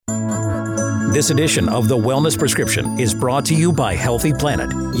This edition of The Wellness Prescription is brought to you by Healthy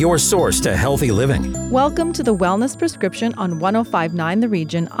Planet, your source to healthy living. Welcome to The Wellness Prescription on 105.9 The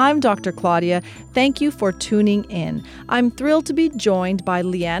Region. I'm Dr. Claudia. Thank you for tuning in. I'm thrilled to be joined by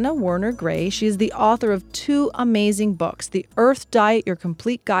Liana Werner-Gray. She is the author of two amazing books, The Earth Diet, Your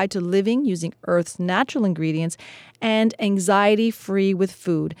Complete Guide to Living Using Earth's Natural Ingredients, and Anxiety Free with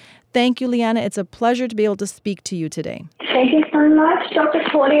Food. Thank you, Liana. It's a pleasure to be able to speak to you today. Thank you so much, Dr.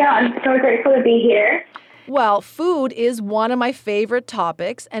 Claudia. I'm so grateful to be here. Well, food is one of my favorite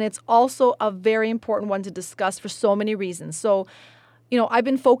topics, and it's also a very important one to discuss for so many reasons. So, I've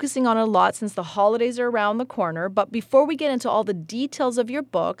been focusing on it a lot since the holidays are around the corner. But before we get into all the details of your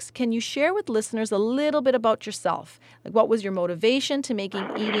books, can you share with listeners a little bit about yourself? Like, what was your motivation to making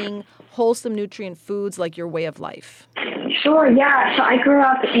eating wholesome nutrient foods like your way of life? Sure, yeah. So I grew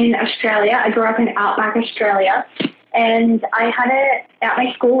up in Australia. I grew up in outback Australia. And I had at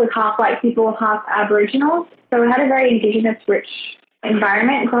my school with half white people, half Aboriginal. So I had a very Indigenous rich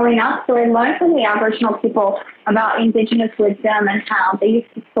environment growing up. So I learned from the Aboriginal people about Indigenous wisdom and how they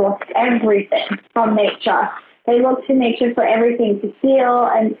used to source everything from nature. They looked to nature for everything to heal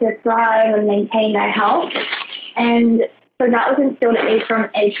and to thrive and maintain their health. And so that was instilled in me from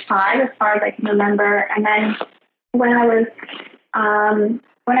age 5, as far as I can remember. And then when I was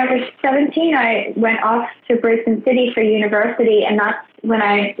 17, I went off to Brisbane City for university, and that's when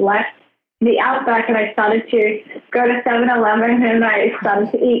I left the outback and I started to go to 7-Eleven and I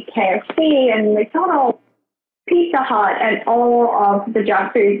started to eat KFC and McDonald's, Pizza Hut, and all of the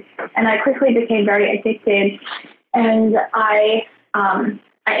junk foods. And I quickly became very addicted, and I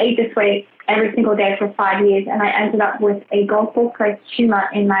ate this way every single day for 5 years, and I ended up with a golf ball-sized tumor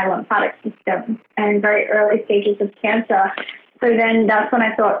in my lymphatic system and very early stages of cancer. So then that's when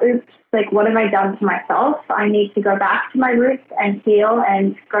I thought, oops, like, what have I done to myself? I need to go back to my roots and heal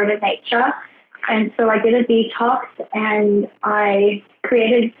and go to nature. And so I did a detox, and I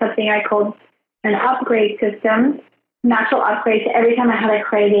created something I called an upgrade system, natural upgrade. So every time I had a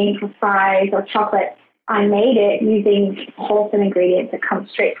craving for fries or chocolate, I made it using wholesome ingredients that come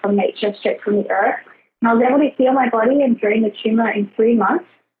straight from nature, straight from the earth. And I was able to heal my body and drain the tumor in 3 months.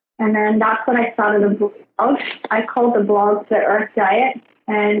 And then that's when I started a blog. I called the blog The Earth Diet,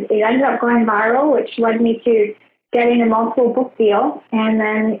 and it ended up going viral, which led me to getting a multiple book deal. And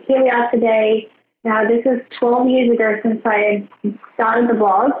then here we are today. Now, this is 12 years ago since I started the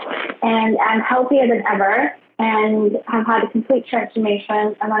blog, and I'm healthier than ever and have had a complete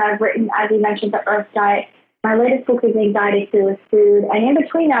transformation. And then I've written, as you mentioned, The Earth Diet. My latest book is Anxiety Free with Food. And in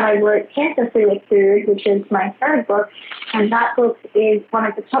between that, I wrote Cancer Free with Food, which is my third book. And that book is one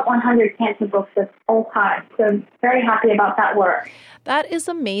of the top 100 cancer books of all time. So I'm very happy about that work. That is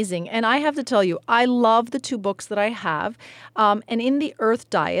amazing. And I have to tell you, I love the two books that I have. And in The Earth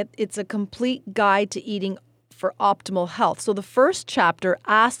Diet, it's a complete guide to eating for optimal health. So the first chapter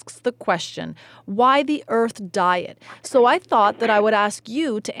asks the question, why the Earth Diet? So I thought that I would ask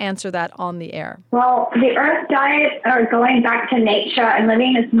you to answer that on the air. Well, the Earth Diet, or going back to nature and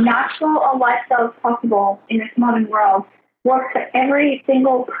living as natural a lifestyle as possible in this modern world, works for every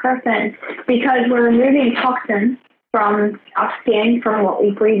single person because we're removing toxins from our skin, from what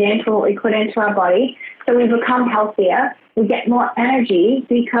we breathe in, from what we put into our body. So we become healthier. We get more energy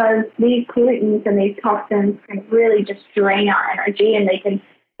because these pollutants and these toxins can really just drain our energy, and they can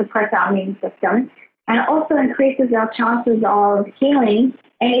suppress our immune system. And it also increases our chances of healing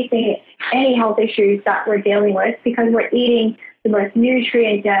any health issues that we're dealing with, because we're eating the most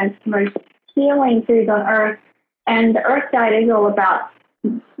nutrient-dense, most healing foods on Earth. And the Earth Diet is all about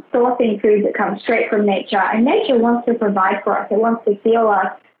sourcing foods that come straight from nature. And nature wants to provide for us. It wants to heal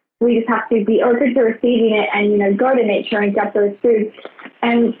us. We just have to be open to receiving it and, go to nature and get those foods.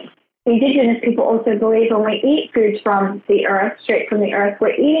 And Indigenous people also believe when we eat foods from the earth, straight from the earth,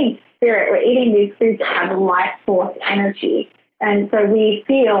 we're eating spirit. We're eating these foods that have life force energy. And so we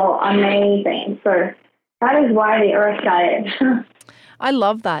feel amazing. So that is why the Earth Diet. I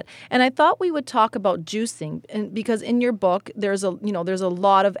love that. And I thought we would talk about juicing, and because in your book there's a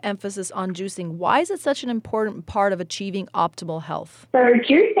lot of emphasis on juicing. Why is it such an important part of achieving optimal health? So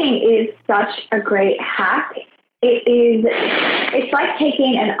juicing is such a great hack. It's like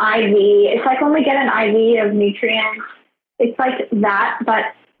taking an IV. It's like when we get an IV of nutrients. It's like that,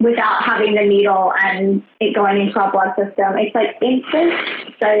 but without having the needle and it going into our blood system. It's like instant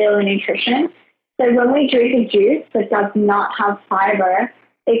cellular nutrition. So when we drink a juice that does not have fiber,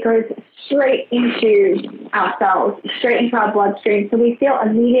 it goes straight into our cells, straight into our bloodstream. So we feel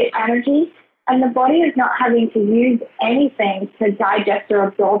immediate energy, and the body is not having to use anything to digest or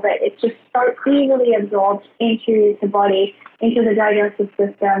absorb it. It's just so easily absorbed into the body, into the digestive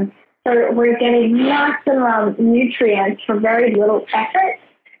system. So we're getting maximum nutrients for very little effort,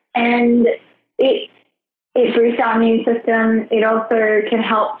 and it boosts our immune system. It also can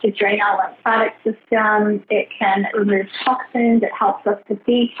help to drain our lymphatic system. It can remove toxins. It helps us to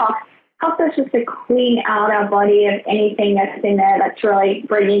detox. Helps us just to clean out our body of anything that's in there that's really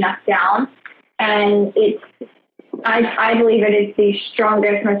bringing us down. And I believe it is the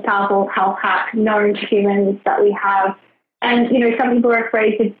strongest, most powerful health hack known to humans that we have. And, some people are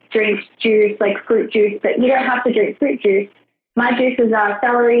afraid to drink juice, like fruit juice, but you don't have to drink fruit juice. My juices are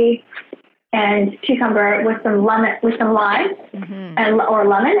celery and cucumber with some lime, or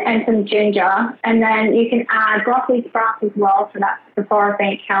lemon and some ginger. And then you can add broccoli sprouts as well, so that's the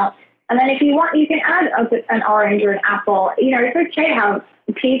paraffin count. And then if you want, you can add an orange or an apple. It's okay to have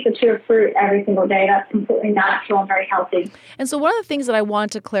a piece or two of fruit every single day. That's completely natural and very healthy. And so one of the things that I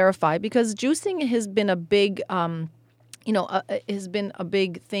want to clarify, because juicing has been a big has been a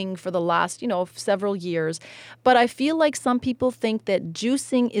big thing for the last, several years. But I feel like some people think that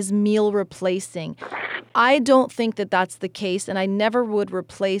juicing is meal replacing. I don't think that that's the case, and I never would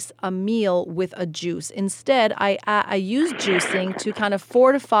replace a meal with a juice. Instead, I use juicing to kind of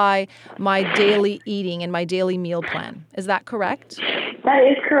fortify my daily eating and my daily meal plan. Is that correct? That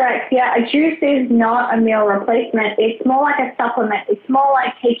is correct. Yeah, a juice is not a meal replacement. It's more like a supplement. It's more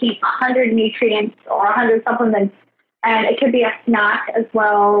like taking 100 nutrients or 100 supplements. And it could be a snack as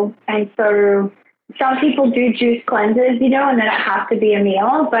well. And so some people do juice cleanses, and then it has to be a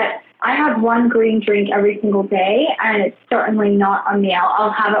meal. But I have one green drink every single day, and it's certainly not a meal.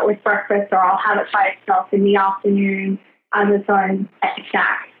 I'll have it with breakfast, or I'll have it by itself in the afternoon as its own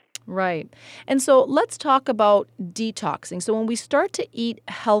snack. Right. And so let's talk about detoxing. So when we start to eat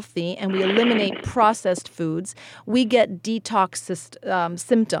healthy and we eliminate processed foods, we get detox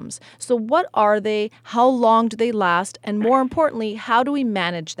symptoms. So what are they? How long do they last? And more importantly, how do we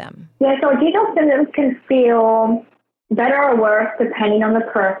manage them? Yeah, so detox symptoms can feel better or worse depending on the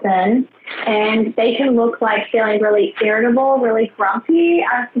person. And they can look like feeling really irritable, really grumpy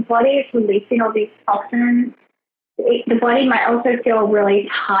as the body is releasing all these toxins. The body might also feel really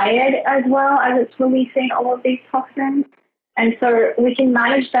tired as well as it's releasing all of these toxins. And so we can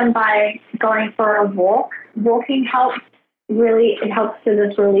manage them by going for a walk. Walking helps it helps to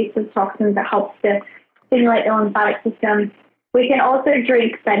just release the toxins. It helps to stimulate the lymphatic system. We can also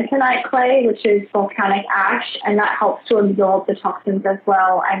drink bentonite clay, which is volcanic ash, and that helps to absorb the toxins as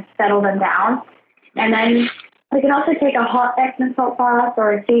well and settle them down. And then we can also take a hot Epsom salt bath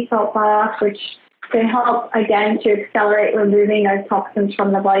or a sea salt bath, which can help, again, to accelerate removing those toxins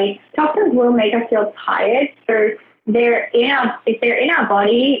from the body. Toxins will make us feel tired, so if they're in our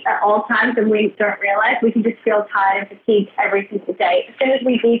body at all times and we don't realize, we can just feel tired and fatigued every single day. As soon as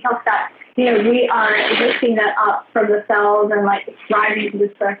we detox that, we are lifting that up from the cells and rising to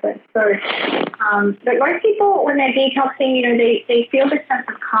the surface. So, but most people, when they're detoxing, they feel this sense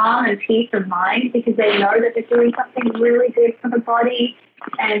of calm and peace of mind because they know that they're doing something really good for the body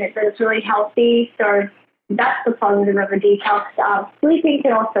and it's really healthy. So that's the positive of a detox. Sleeping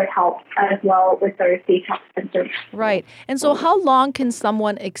can also help as well with those detox symptoms. Right. And so how long can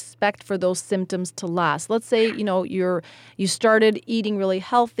someone expect for those symptoms to last? Let's say, you started eating really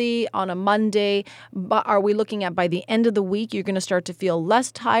healthy on a Monday, but are we looking at by the end of the week, you're going to start to feel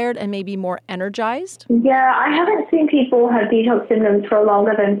less tired and maybe more energized? Yeah, I haven't seen people have detox symptoms for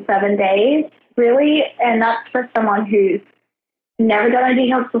longer than 7 days, really. And that's for someone who's never done a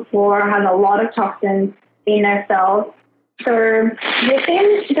detox before, has a lot of toxins in their cells. So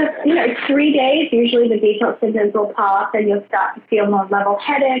within just 3 days, usually the detox symptoms will pass and you'll start to feel more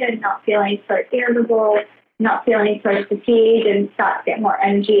level-headed and not feeling so irritable, not feeling so fatigued, and start to get more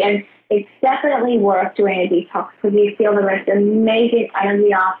energy. And it's definitely worth doing a detox because you feel the most amazing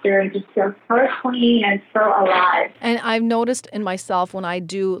energy after and just feel so clean and so alive. And I've noticed in myself when I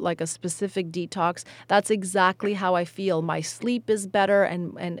do a specific detox, that's exactly how I feel. My sleep is better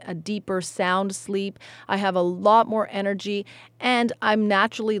and a deeper sound sleep. I have a lot more energy and I'm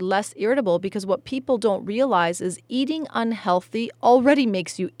naturally less irritable because what people don't realize is eating unhealthy already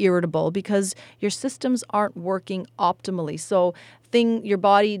makes you irritable because your systems aren't working optimally. So your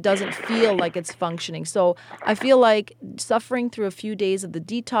body doesn't feel like it's functioning. So I feel like suffering through a few days of the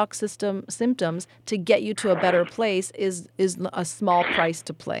detox symptoms to get you to a better place is a small price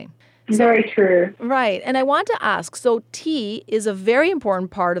to pay. Very true. Right. And I want to ask, so tea is a very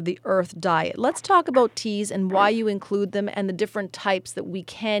important part of the Earth diet. Let's talk about teas and why you include them and the different types that we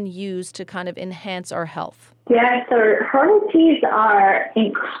can use to kind of enhance our health. Yeah, so herbal teas are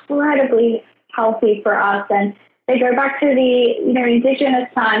incredibly healthy for us, and they go back to the indigenous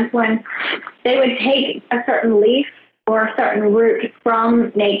times when they would take a certain leaf or a certain root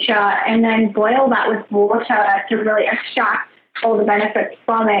from nature, and then boil that with water to really extract all the benefits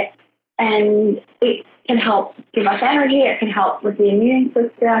from it. And it can help give us energy. It can help with the immune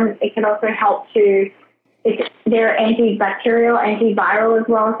system. It can also help they're antibacterial, antiviral as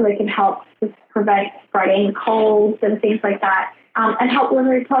well, so they can help to prevent spreading colds and things like that, and help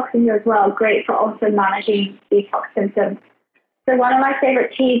with toxins as well. Great for also managing detox symptoms. So one of my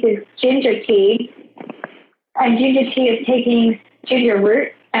favorite teas is ginger tea. And ginger tea is taking ginger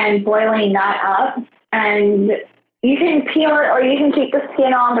root and boiling that up. And you can peel it or you can keep the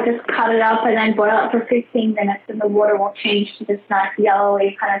skin on, but just cut it up and then boil it for 15 minutes, and the water will change to this nice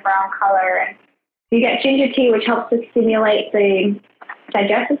yellowy kind of brown color. And you get ginger tea, which helps to stimulate the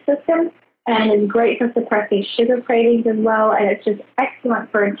digestive system and is great for suppressing sugar cravings as well. And it's just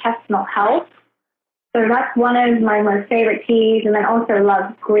excellent for intestinal health. So that's one of my most favorite teas. And then also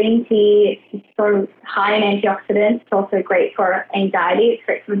love green tea. It's sort of high in antioxidants. It's also great for anxiety. It's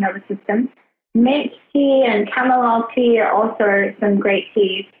great for the nervous system. Mint tea and chamomile tea are also some great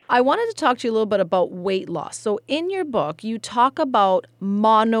teas. I wanted to talk to you a little bit about weight loss. So in your book, you talk about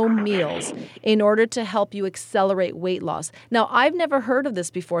mono meals in order to help you accelerate weight loss. Now, I've never heard of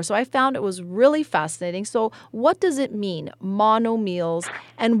this before, so I found it was really fascinating. So what does it mean, mono meals,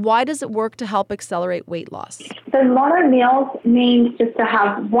 and why does it work to help accelerate weight loss? So mono meals means just to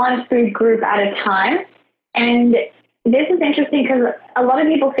have one food group at a time. And this is interesting because a lot of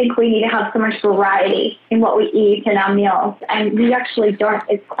people think we need to have so much variety in what we eat in our meals, and we actually don't.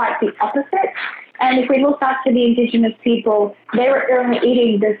 It's quite the opposite. And if we look back to the indigenous people, they were only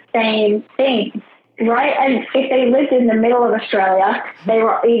eating the same things, right? And if they lived in the middle of Australia, they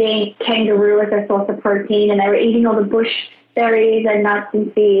were eating kangaroo as their source of protein, and they were eating all the bush berries and nuts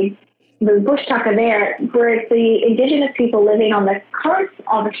and seeds, the bush tucker there, whereas the indigenous people living on the coast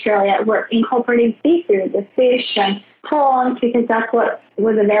of Australia were incorporating seafood, the fish and prawns, because that's what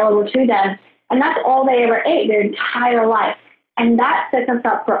was available to them. And that's all they ever ate their entire life. And that sets us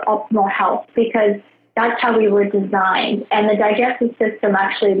up for optimal health because that's how we were designed. And the digestive system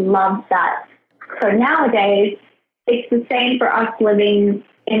actually loves that. So nowadays, it's the same for us living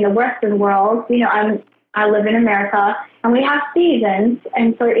in the Western world. You know, I live in America, and we have seasons.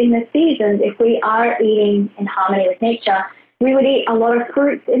 And so in the seasons, if we are eating in harmony with nature, we would eat a lot of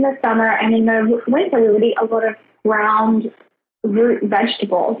fruits in the summer, and in the winter, we would eat a lot of ground root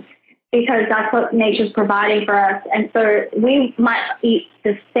vegetables because that's what nature's providing for us. And so we might eat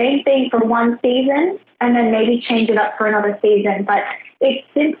the same thing for one season and then maybe change it up for another season. But it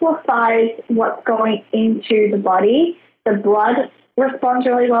simplifies what's going into the body. The blood responds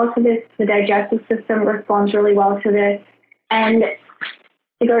really well to this. The digestive system responds really well to this. And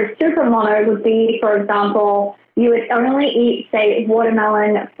to go super mono would be, for example, you would only eat, say,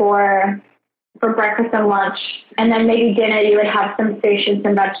 watermelon for breakfast and lunch, and then maybe dinner you would have some fish and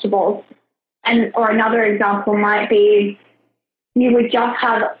some vegetables. And or another example might be you would just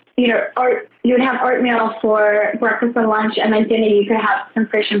have, you would have oatmeal for breakfast and lunch, and then dinner you could have some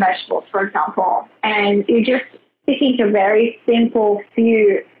fish and vegetables, for example. And you're just sticking to very simple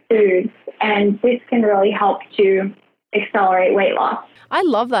few foods, and this can really help to accelerate weight loss. I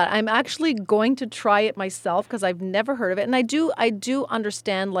love that. I'm actually going to try it myself because I've never heard of it. And I do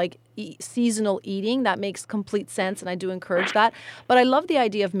understand like seasonal eating. That makes complete sense, and I do encourage that. But I love the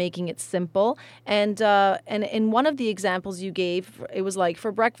idea of making it simple. And in one of the examples you gave, it was like,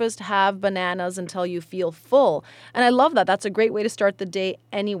 for breakfast, have bananas until you feel full. And I love that. That's a great way to start the day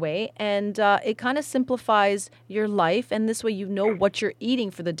anyway. And it kind of simplifies your life. And this way you know what you're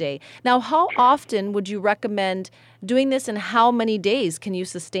eating for the day. Now, how often would you recommend doing this, and how many days can you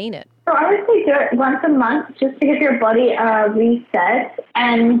sustain it? So I would say do it once a month just to give your body a reset,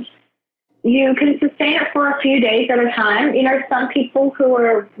 and you can sustain it for a few days at a time. You know, some people who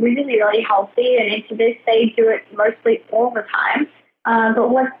are really, really healthy and into this, they do it mostly all the time. But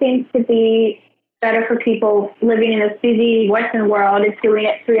what seems to be better for people living in this busy Western world is doing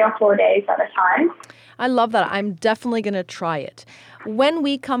it 3 or 4 days at a time. I love that. I'm definitely going to try it. When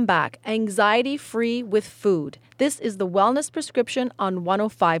we come back, anxiety-free with food. This is the Wellness Prescription on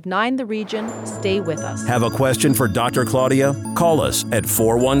 105.9 The Region. Stay with us. Have a question for Dr. Claudia? Call us at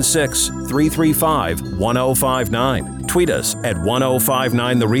 416-335-1059. Tweet us at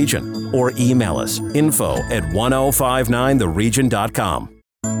 105.9 The Region or email us info@1059theregion.com.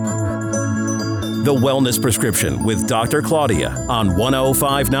 The Wellness Prescription with Dr. Claudia on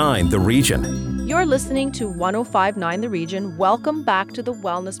 105.9 The Region. You're listening to 105.9 The Region. Welcome back to the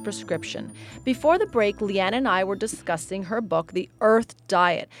Wellness Prescription. Before the break, Liana and I were discussing her book, The Earth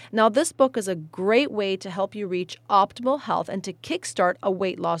Diet. Now, this book is a great way to help you reach optimal health and to kickstart a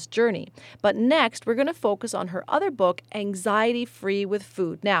weight loss journey. But next, we're going to focus on her other book, Anxiety Free with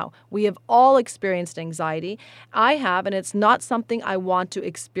Food. Now, we have all experienced anxiety. I have, and it's not something I want to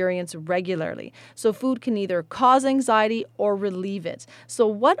experience regularly. So food can either cause anxiety or relieve it. So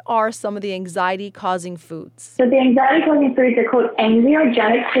what are some of the anxiety-causing foods? So the anxiety-causing foods are called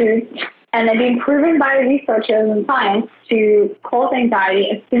anxiogenic foods, and they've been proven by researchers and science to cause anxiety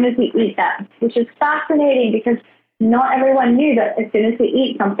as soon as we eat them, which is fascinating because not everyone knew that as soon as we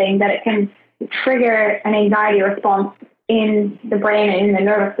eat something that it can trigger an anxiety response in the brain and in the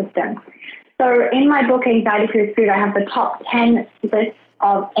nervous system. So in my book, Anxiety Free with Food, I have the top 10 lists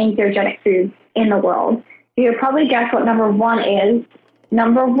of anxiogenic foods in the world. You'll probably guess what number one is.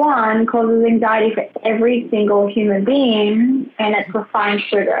 Number one causes anxiety for every single human being, and it's refined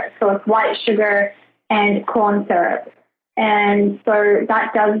sugar. So it's white sugar and corn syrup. And so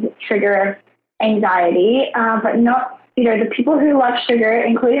that does trigger anxiety, but not, the people who love sugar,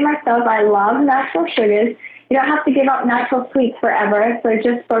 including myself, I love natural sugars. You don't have to give up natural sweets forever, so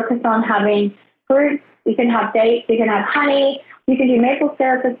just focus on having fruits. You can have dates, you can have honey, you can do maple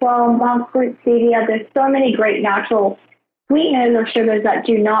syrup as well, monk fruit, stevia. There's so many great natural sweeteners or sugars that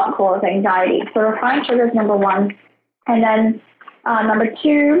do not cause anxiety. So refined sugar is number one. And then number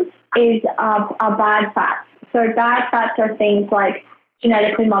two is our bad fats. So bad fats are things like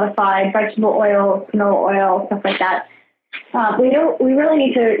genetically modified vegetable oil, canola oil, stuff like that. We really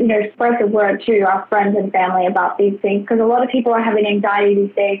need to spread the word to our friends and family about these things, because a lot of people are having anxiety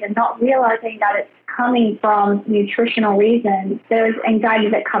these days and not realizing that it's coming from nutritional reasons. There's anxiety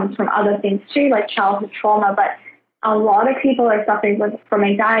that comes from other things too, like childhood trauma, but a lot of people are suffering from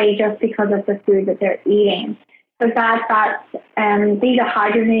anxiety just because of the food that they're eating. So bad fats, these are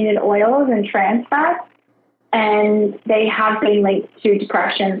hydrogenated oils and trans fats, and they have been linked to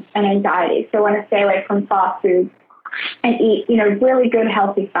depression and anxiety. So I want to stay away from fast foods and eat, really good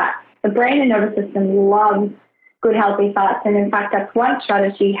healthy fats. The brain and nervous system loves good healthy fats, and in fact, that's one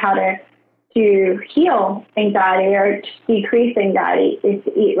strategy how to heal anxiety or to decrease anxiety is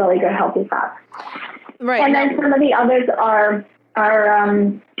to eat really good healthy fats. Right. And then some of the others are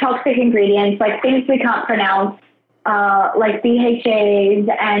toxic ingredients, like things we can't pronounce, like BHAs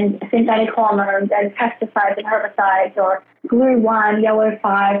and synthetic hormones and pesticides and herbicides, or glue-1,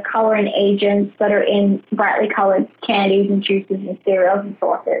 yellow-5, coloring agents that are in brightly colored candies and juices and cereals and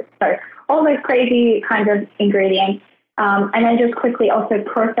sauces. So all those crazy kinds of ingredients. And then just quickly, also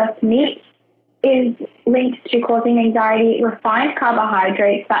processed meat is linked to causing anxiety. Refined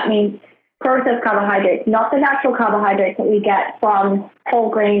carbohydrates, that means processed carbohydrates, not the natural carbohydrates that we get from whole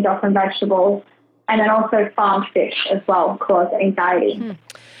grains or from vegetables, and then also farmed fish as well cause anxiety.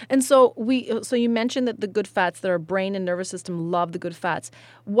 And so you mentioned that the good fats that our brain and nervous system love the good fats.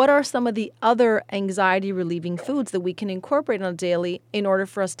 What are some of the other anxiety relieving foods that we can incorporate on a daily in order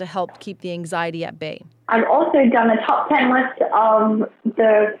for us to help keep the anxiety at bay? I've also done a top 10 list of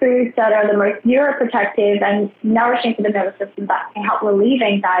the foods that are the most neuroprotective and nourishing for the nervous system that can help relieve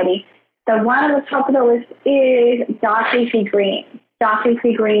anxiety. So one at the top of the list is dark leafy greens. Dark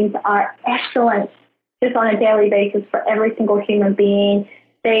leafy greens are excellent just on a daily basis for every single human being.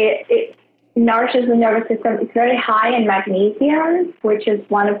 It nourishes the nervous system. It's very high in magnesium, which is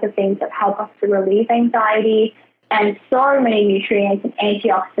one of the things that help us to relieve anxiety, and so many nutrients and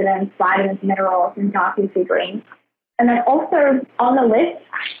antioxidants, vitamins, minerals in dark leafy greens. And then also on the list,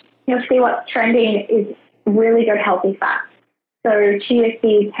 you'll see what's trending is really good healthy fats. So chia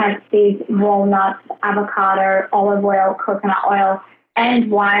seeds, hemp seeds, walnuts, avocado, olive oil, coconut oil,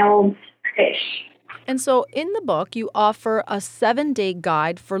 and wild fish. And so in the book, you offer a 7-day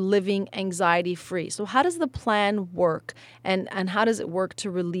guide for living anxiety-free. So how does the plan work, and how does it work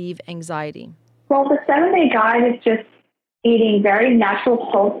to relieve anxiety? Well, the 7-day guide is just eating very natural,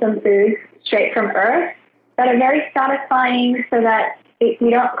 wholesome foods straight from earth that are very satisfying, so that if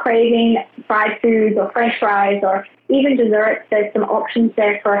you don't craving fried foods or French fries or even desserts, there's some options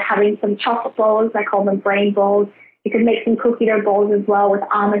there for having some chocolate bowls. I call them brain bowls. You can make some cookie dough bowls as well with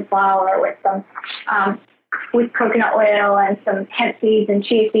almond flour, with some with coconut oil and some hemp seeds and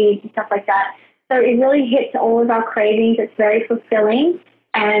chia seeds and stuff like that. So it really hits all of our cravings. It's very fulfilling,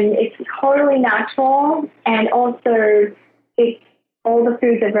 and it's totally natural, and also all the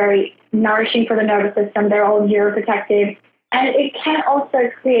foods are very nourishing for the nervous system. They're all neuroprotective, and it can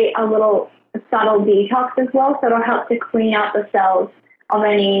also create a little subtle detox as well, so it'll help to clean out the cells of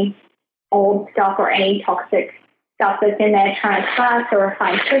any old stuff or any toxic stuff that's in there, trans fats or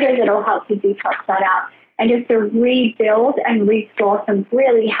refined sugars. It'll help you detox that out and just to rebuild and restore some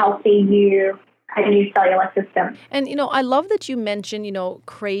really healthy new cellular system. And, I love that you mentioned,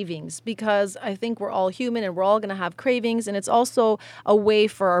 cravings, because I think we're all human and we're all going to have cravings. And it's also a way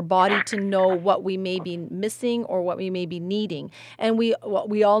for our body to know what we may be missing or what we may be needing. And we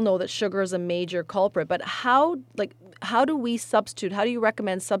all know that sugar is a major culprit. But how do we substitute? How do you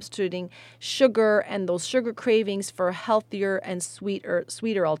recommend substituting sugar and those sugar cravings for healthier and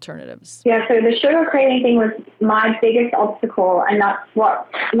sweeter alternatives? Yeah, so the sugar craving thing was my biggest obstacle. And that's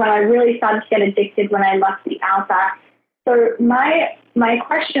when I really started to get addicted when I left the Outback. So my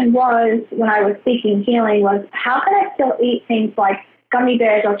question was, when I was seeking healing, was how can I still eat things like gummy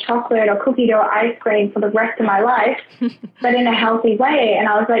bears or chocolate or cookie dough ice cream for the rest of my life, but in a healthy way? And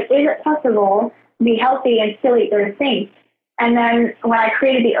I was like, is it possible to be healthy and still eat those things? And then when I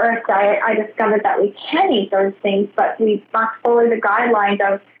created the Earth Diet, I discovered that we can eat those things, but we must follow the guidelines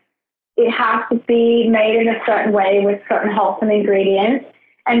of it has to be made in a certain way with certain wholesome ingredients.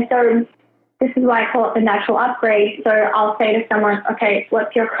 And so this is why I call it the natural upgrade. So I'll say to someone, okay,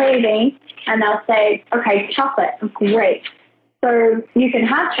 what's your craving? And they'll say, okay, chocolate. Great. So you can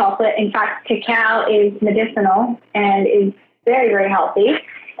have chocolate. In fact, cacao is medicinal and is very, very healthy.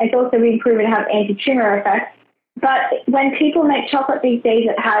 It's also been proven to have anti-tumor effects. But when people make chocolate these days,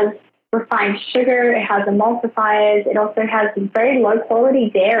 it has refined sugar, it has emulsifiers, it also has very low-quality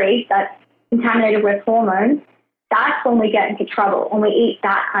dairy that's contaminated with hormones. That's when we get into trouble, when we eat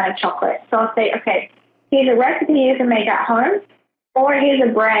that kind of chocolate. So I'll say, okay, here's a recipe you can make at home, or here's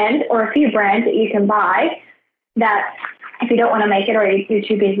a brand or a few brands that you can buy that if you don't want to make it or you're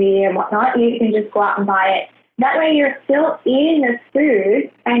too busy and whatnot, you can just go out and buy it. That way you're still eating this food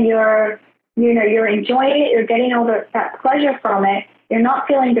and you're enjoying it, you're getting all that pleasure from it, you're not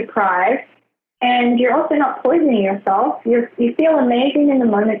feeling deprived, and you're also not poisoning yourself. You feel amazing in the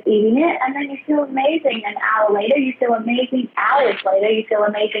moment eating it, and then you feel amazing an hour later, you feel amazing hours later, you feel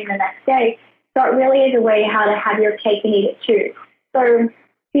amazing the next day. So it really is a way how to have your cake and eat it too. So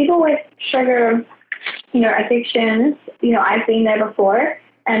people with sugar, addictions, I've been there before,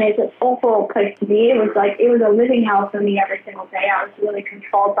 and it's an awful place to be. It was a living hell for me every single day. I was really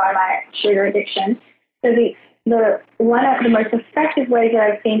controlled by my sugar addiction. So one of the most effective ways that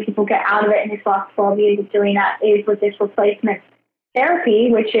I've seen people get out of it in these last 12 years of doing that is with this replacement therapy,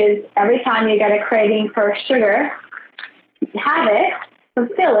 which is every time you get a craving for sugar, have it,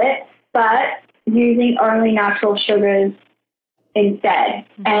 fulfill it, but using only natural sugars instead.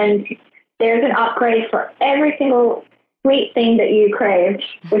 And there's an upgrade for every single sweet thing that you craved,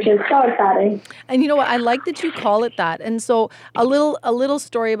 which is so exciting. And you know what? I like that you call it that. And so a little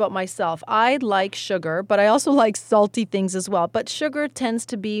story about myself. I like sugar, but I also like salty things as well. But sugar tends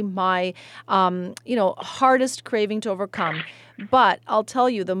to be my, hardest craving to overcome. But I'll tell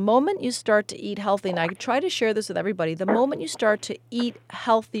you, the moment you start to eat healthy, and I try to share this with everybody, the moment you start to eat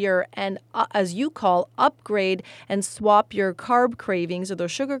healthier and, as you call, upgrade and swap your carb cravings or those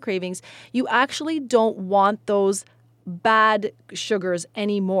sugar cravings, you actually don't want those bad sugars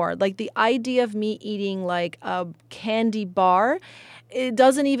anymore. Like the idea of me eating like a candy bar, it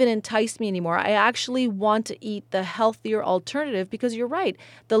doesn't even entice me anymore. I actually want to eat the healthier alternative because you're right.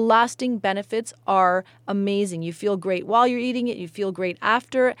 The lasting benefits are amazing. You feel great while you're eating it. You feel great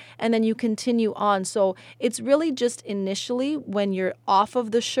after, and then you continue on. So it's really just initially when you're off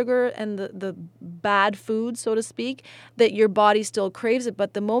of the sugar and the bad food, so to speak, that your body still craves it.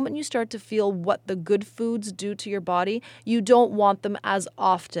 But the moment you start to feel what the good foods do to your body, you don't want them as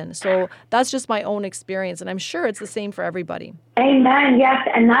often. So that's just my own experience, and I'm sure it's the same for everybody. Amen. Yes,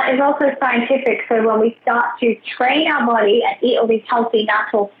 and that is also scientific. So when we start to train our body and eat all these healthy,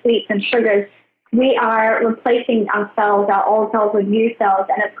 natural sweets and sugars, we are replacing our old cells with new cells,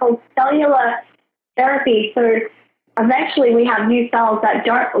 and it's called cellular therapy. So eventually we have new cells that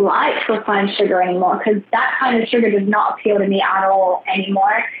don't like refined sugar anymore because that kind of sugar does not appeal to me at all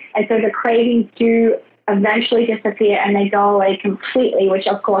anymore. And so the cravings do eventually disappear and they go away completely, which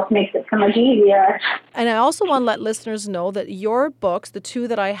of course makes it so much easier. And I also want to let listeners know that your books, the two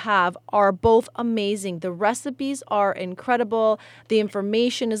that I have, are both amazing. The recipes are incredible. The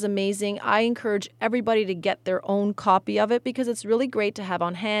information is amazing. I encourage everybody to get their own copy of it because it's really great to have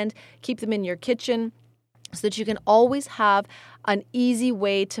on hand. Keep them in your kitchen so that you can always have an easy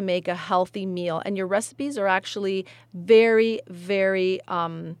way to make a healthy meal. And your recipes are actually very, very,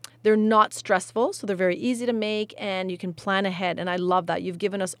 they're not stressful, so they're very easy to make and you can plan ahead. And I love that. You've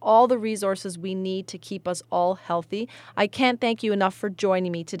given us all the resources we need to keep us all healthy. I can't thank you enough for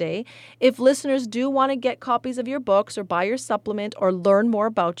joining me today. If listeners do want to get copies of your books or buy your supplement or learn more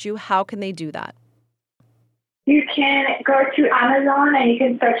about you, how can they do that? You can go to Amazon and you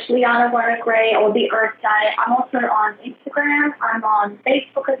can search Liana Werner-Gray or The Earth Diet. I'm also on Instagram. I'm on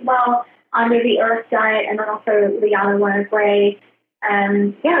Facebook as well under The Earth Diet, and then also Liana Werner-Gray.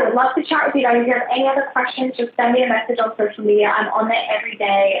 I would love to chat with you guys. If you have any other questions, just send me a message on social media. I'm on there every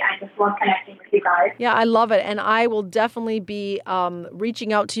day. I just love connecting with you guys. Yeah, I love it. And I will definitely be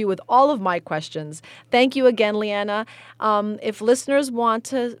reaching out to you with all of my questions. Thank you again, Liana. If listeners want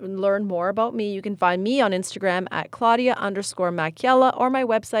to learn more about me, you can find me on Instagram at Claudia_Macchiella or my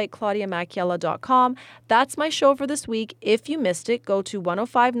website, ClaudiaMacchiella.com. That's my show for this week. If you missed it, go to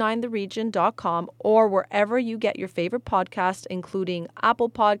 1059theregion.com or wherever you get your favorite podcast, including Apple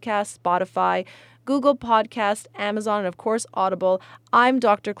Podcasts, Spotify, Google Podcasts, Amazon, and of course, Audible. I'm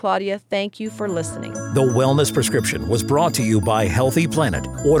Dr. Claudia. Thank you for listening. The Wellness Prescription was brought to you by Healthy Planet.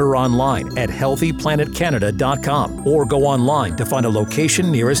 Order online at healthyplanetcanada.com or go online to find a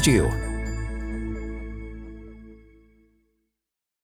location nearest you.